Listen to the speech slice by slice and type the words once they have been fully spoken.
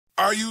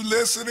Are you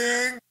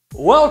listening?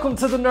 Welcome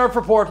to the Nerf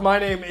Report. My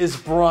name is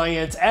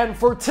Bryant, and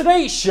for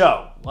today's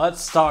show,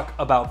 let's talk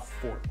about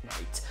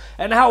Fortnite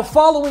and how,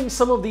 following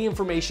some of the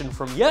information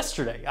from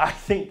yesterday, I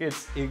think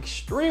it's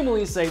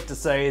extremely safe to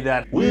say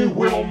that we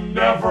will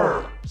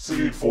never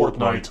see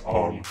Fortnite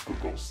on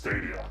Google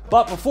Stadia.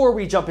 But before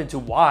we jump into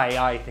why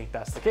I think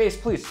that's the case,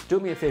 please do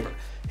me a favor.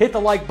 Hit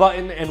the like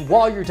button, and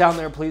while you're down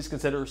there, please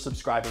consider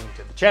subscribing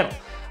to the channel.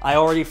 I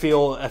already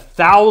feel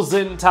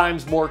 1,000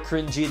 times more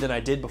cringy than I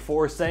did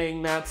before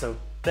saying that, so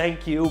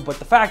thank you. But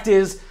the fact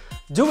is,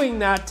 doing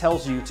that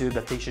tells YouTube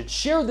that they should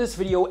share this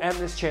video and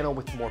this channel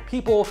with more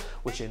people,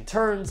 which in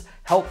turn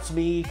helps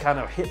me kind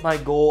of hit my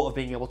goal of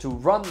being able to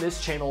run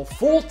this channel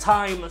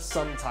full-time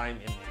sometime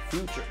in the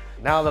future.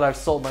 Now that I've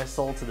sold my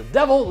soul to the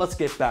devil, let's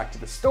get back to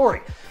the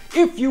story.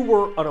 If you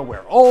were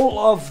unaware, all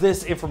of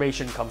this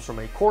information comes from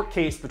a court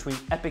case between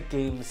Epic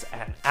Games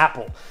and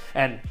Apple.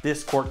 And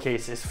this court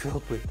case is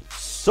filled with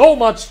so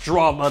much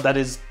drama that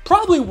is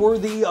probably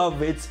worthy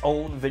of its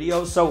own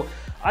video, so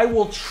I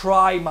will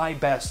try my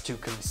best to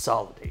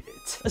consolidate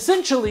it.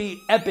 Essentially,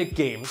 Epic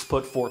Games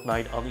put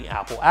Fortnite on the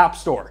Apple App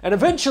Store, and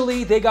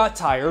eventually they got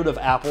tired of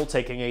Apple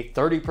taking a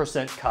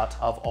 30% cut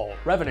of all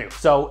revenue.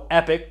 So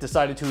Epic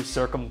decided to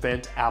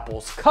circumvent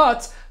Apple's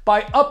cut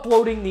by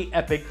uploading the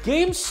Epic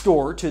Games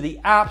Store to the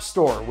App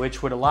Store,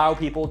 which would allow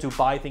people to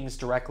buy things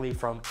directly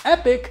from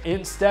Epic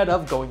instead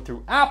of going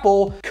through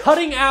Apple,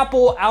 cutting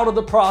Apple out of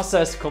the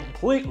process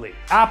completely.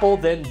 Apple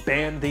then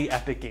banned the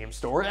Epic Games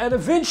Store and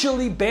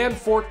eventually banned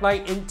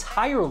Fortnite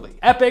entirely.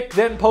 Epic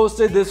then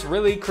posted this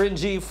really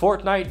cringy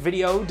Fortnite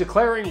video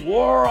declaring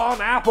war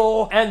on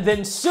Apple and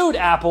then sued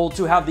Apple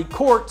to have the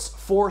courts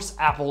force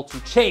Apple to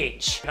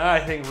change. I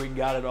think we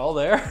got it all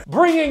there.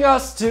 Bringing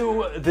us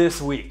to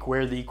this week,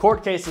 where the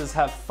court cases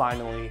have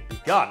finally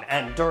begun.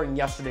 And during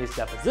yesterday's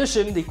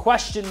deposition, the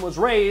question was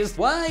raised,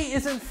 why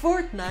isn't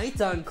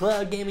Fortnite on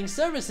cloud gaming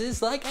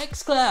services like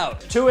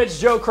xCloud? To which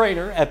Joe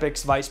Craner,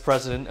 Epic's vice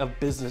president of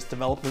business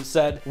development,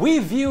 said, we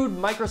viewed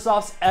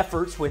Microsoft's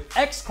efforts with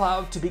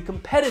xCloud to be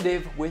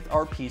competitive with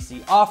our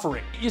PC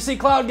offering. You see,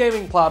 cloud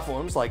gaming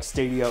platforms like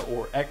Stadia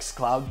or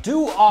xCloud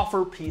do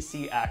offer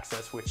PC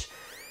access, which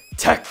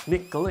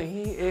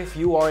technically, if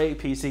you are a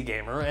PC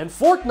gamer and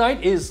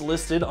Fortnite is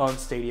listed on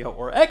Stadia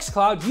or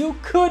xCloud, you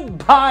could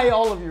buy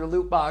all of your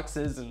loot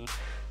boxes and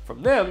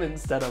from them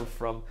instead of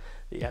from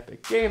the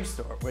Epic Games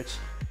Store, which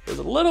is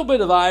a little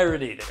bit of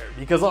irony there,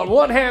 because on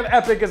one hand,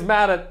 Epic is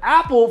mad at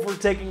Apple for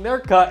taking their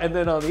cut, and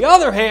then on the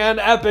other hand,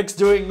 Epic's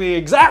doing the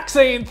exact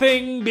same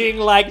thing, being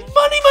like,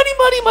 money, money,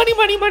 money, money,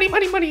 money, money,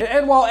 money, money.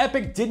 And while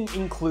Epic didn't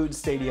include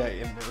Stadia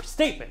in their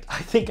statement, I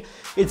think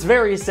it's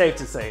very safe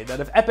to say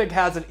that if Epic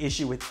has an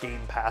issue with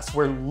Game Pass,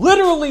 where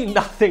literally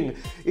nothing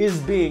is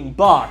being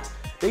bought,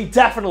 they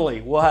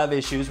definitely will have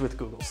issues with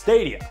Google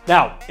Stadia.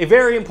 Now, a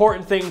very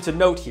important thing to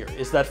note here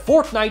is that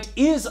Fortnite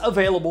is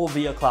available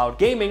via cloud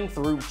gaming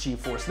through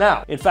GeForce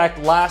Now. In fact,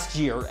 last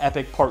year,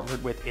 Epic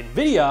partnered with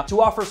Nvidia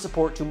to offer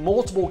support to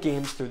multiple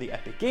games through the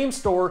Epic Games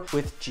Store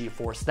with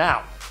GeForce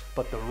Now.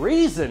 But the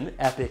reason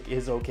Epic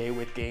is okay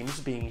with games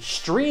being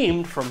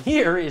streamed from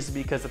here is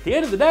because at the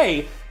end of the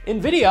day,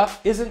 Nvidia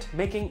isn't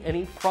making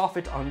any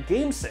profit on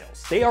game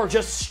sales. They are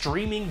just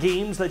streaming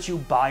games that you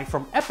buy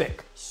from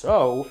Epic.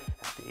 So,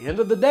 at the end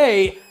of the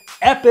day,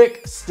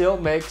 Epic still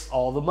makes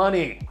all the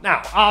money.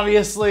 Now,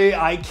 obviously,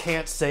 I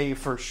can't say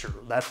for sure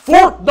that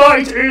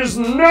Fortnite is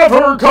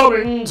never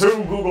coming to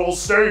Google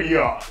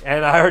Stadia.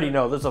 And I already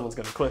know that someone's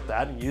gonna clip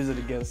that and use it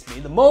against me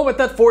the moment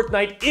that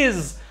Fortnite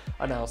is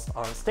announced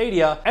on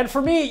Stadia. And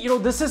for me,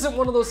 this isn't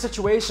one of those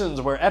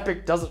situations where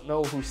Epic doesn't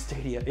know who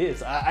Stadia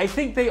is. I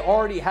think they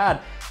already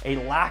had a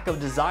lack of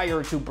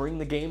desire to bring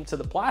the game to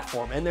the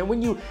platform. And then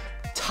when you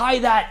tie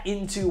that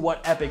into what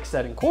Epic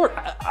said in court,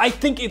 I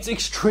think it's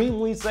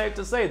extremely safe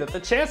to say that the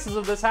chances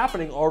of this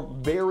happening are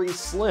very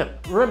slim.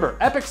 Remember,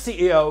 Epic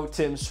CEO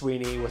Tim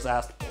Sweeney was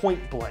asked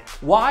point blank,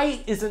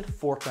 why isn't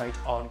Fortnite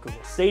on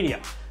Google Stadia?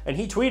 And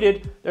he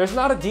tweeted, there's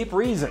not a deep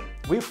reason.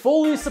 We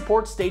fully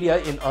support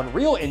Stadia in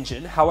Unreal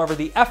Engine, however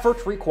the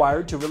effort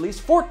required to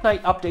release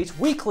Fortnite updates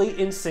weekly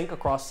in sync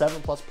across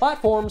 7+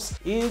 platforms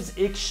is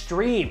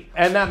extreme.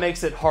 And that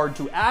makes it hard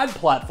to add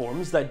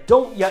platforms that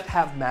don't yet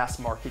have mass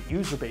market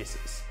user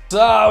bases.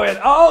 So it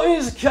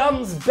always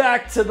comes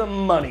back to the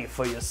money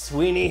for you,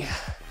 Sweeney. I'm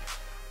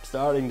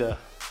starting to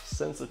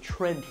sense a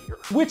trend here.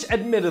 Which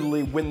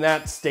admittedly, when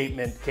that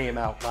statement came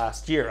out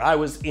last year, I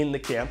was in the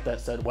camp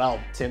that said, well,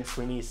 Tim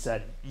Sweeney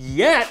said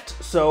yet,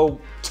 so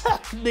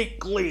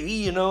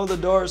technically, the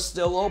door's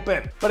still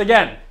open. But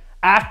again,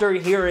 after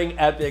hearing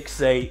Epic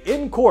say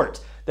in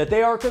court that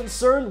they are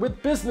concerned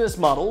with business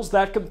models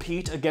that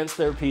compete against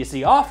their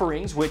PC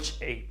offerings,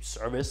 which a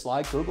service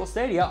like Google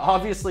Stadia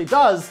obviously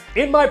does,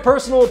 in my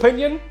personal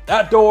opinion,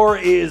 that door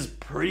is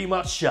pretty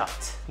much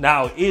shut.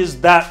 Now,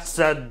 is that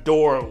said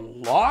door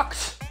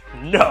locked?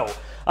 No.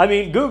 I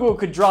mean, Google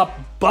could drop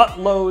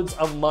buttloads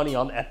of money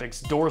on Epic's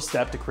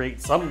doorstep to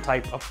create some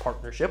type of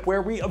partnership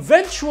where we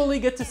eventually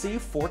get to see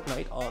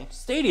Fortnite on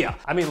Stadia.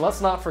 I mean,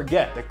 let's not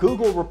forget that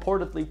Google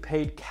reportedly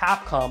paid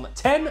Capcom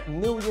 $10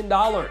 million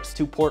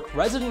to port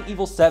Resident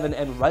Evil 7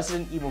 and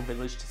Resident Evil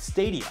Village to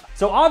Stadia.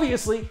 So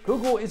obviously,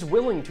 Google is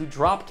willing to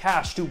drop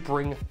cash to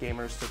bring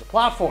gamers to the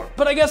platform.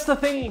 But I guess the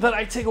thing that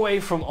I take away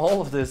from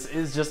all of this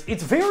is just,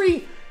 it's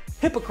very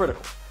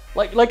hypocritical.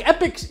 Like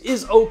Epic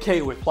is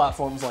okay with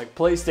platforms like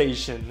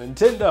PlayStation,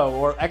 Nintendo,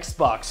 or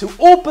Xbox who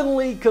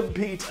openly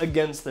compete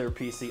against their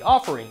PC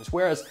offerings,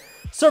 whereas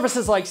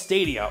services like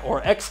Stadia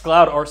or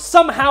xCloud are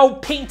somehow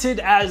painted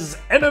as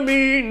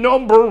enemy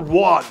number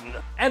one.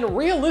 And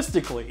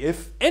realistically,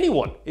 if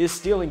anyone is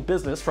stealing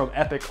business from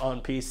Epic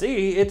on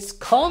PC, it's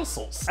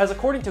consoles. As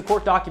according to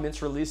court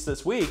documents released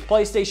this week,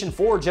 PlayStation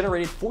 4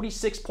 generated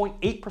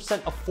 46.8%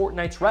 of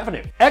Fortnite's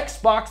revenue.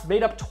 Xbox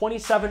made up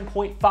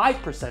 27.5%.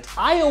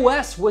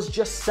 iOS was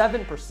just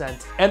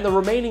 7%. And the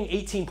remaining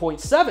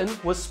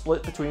 18.7% was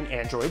split between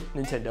Android,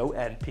 Nintendo,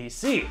 and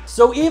PC.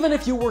 So even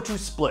if you were to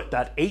split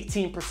that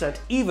 18%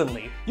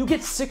 evenly, you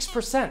get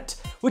 6%,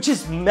 which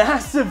is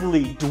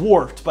massively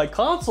dwarfed by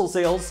console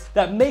sales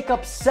that make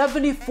up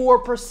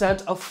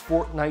 74% of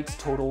Fortnite's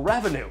total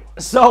revenue.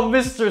 So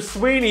Mr.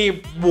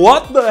 Sweeney,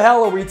 what the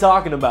hell are we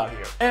talking about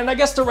here? And I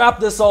guess to wrap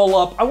this all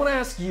up, I want to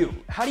ask you,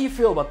 how do you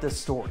feel about this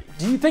story?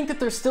 Do you think that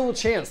there's still a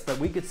chance that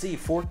we could see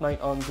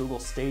Fortnite on Google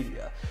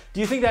Stadia? Do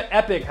you think that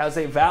Epic has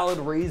a valid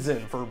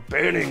reason for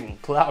banning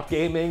cloud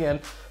gaming? And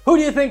who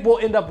do you think will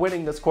end up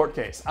winning this court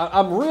case?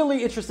 I'm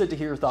really interested to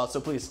hear your thoughts, so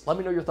please let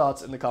me know your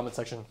thoughts in the comment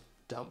section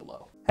down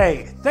below.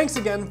 Hey, thanks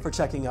again for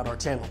checking out our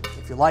channel.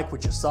 If you like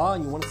what you saw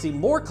and you want to see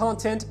more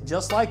content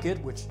just like it,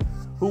 which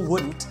who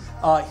wouldn't,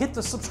 hit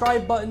the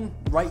subscribe button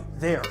right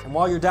there. And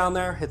while you're down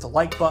there, hit the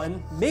like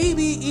button.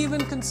 Maybe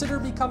even consider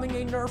becoming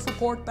a Nerf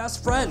Report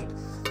best friend,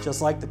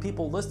 just like the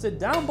people listed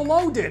down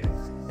below did.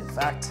 In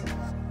fact,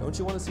 don't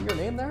you want to see your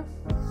name there?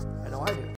 I know I do.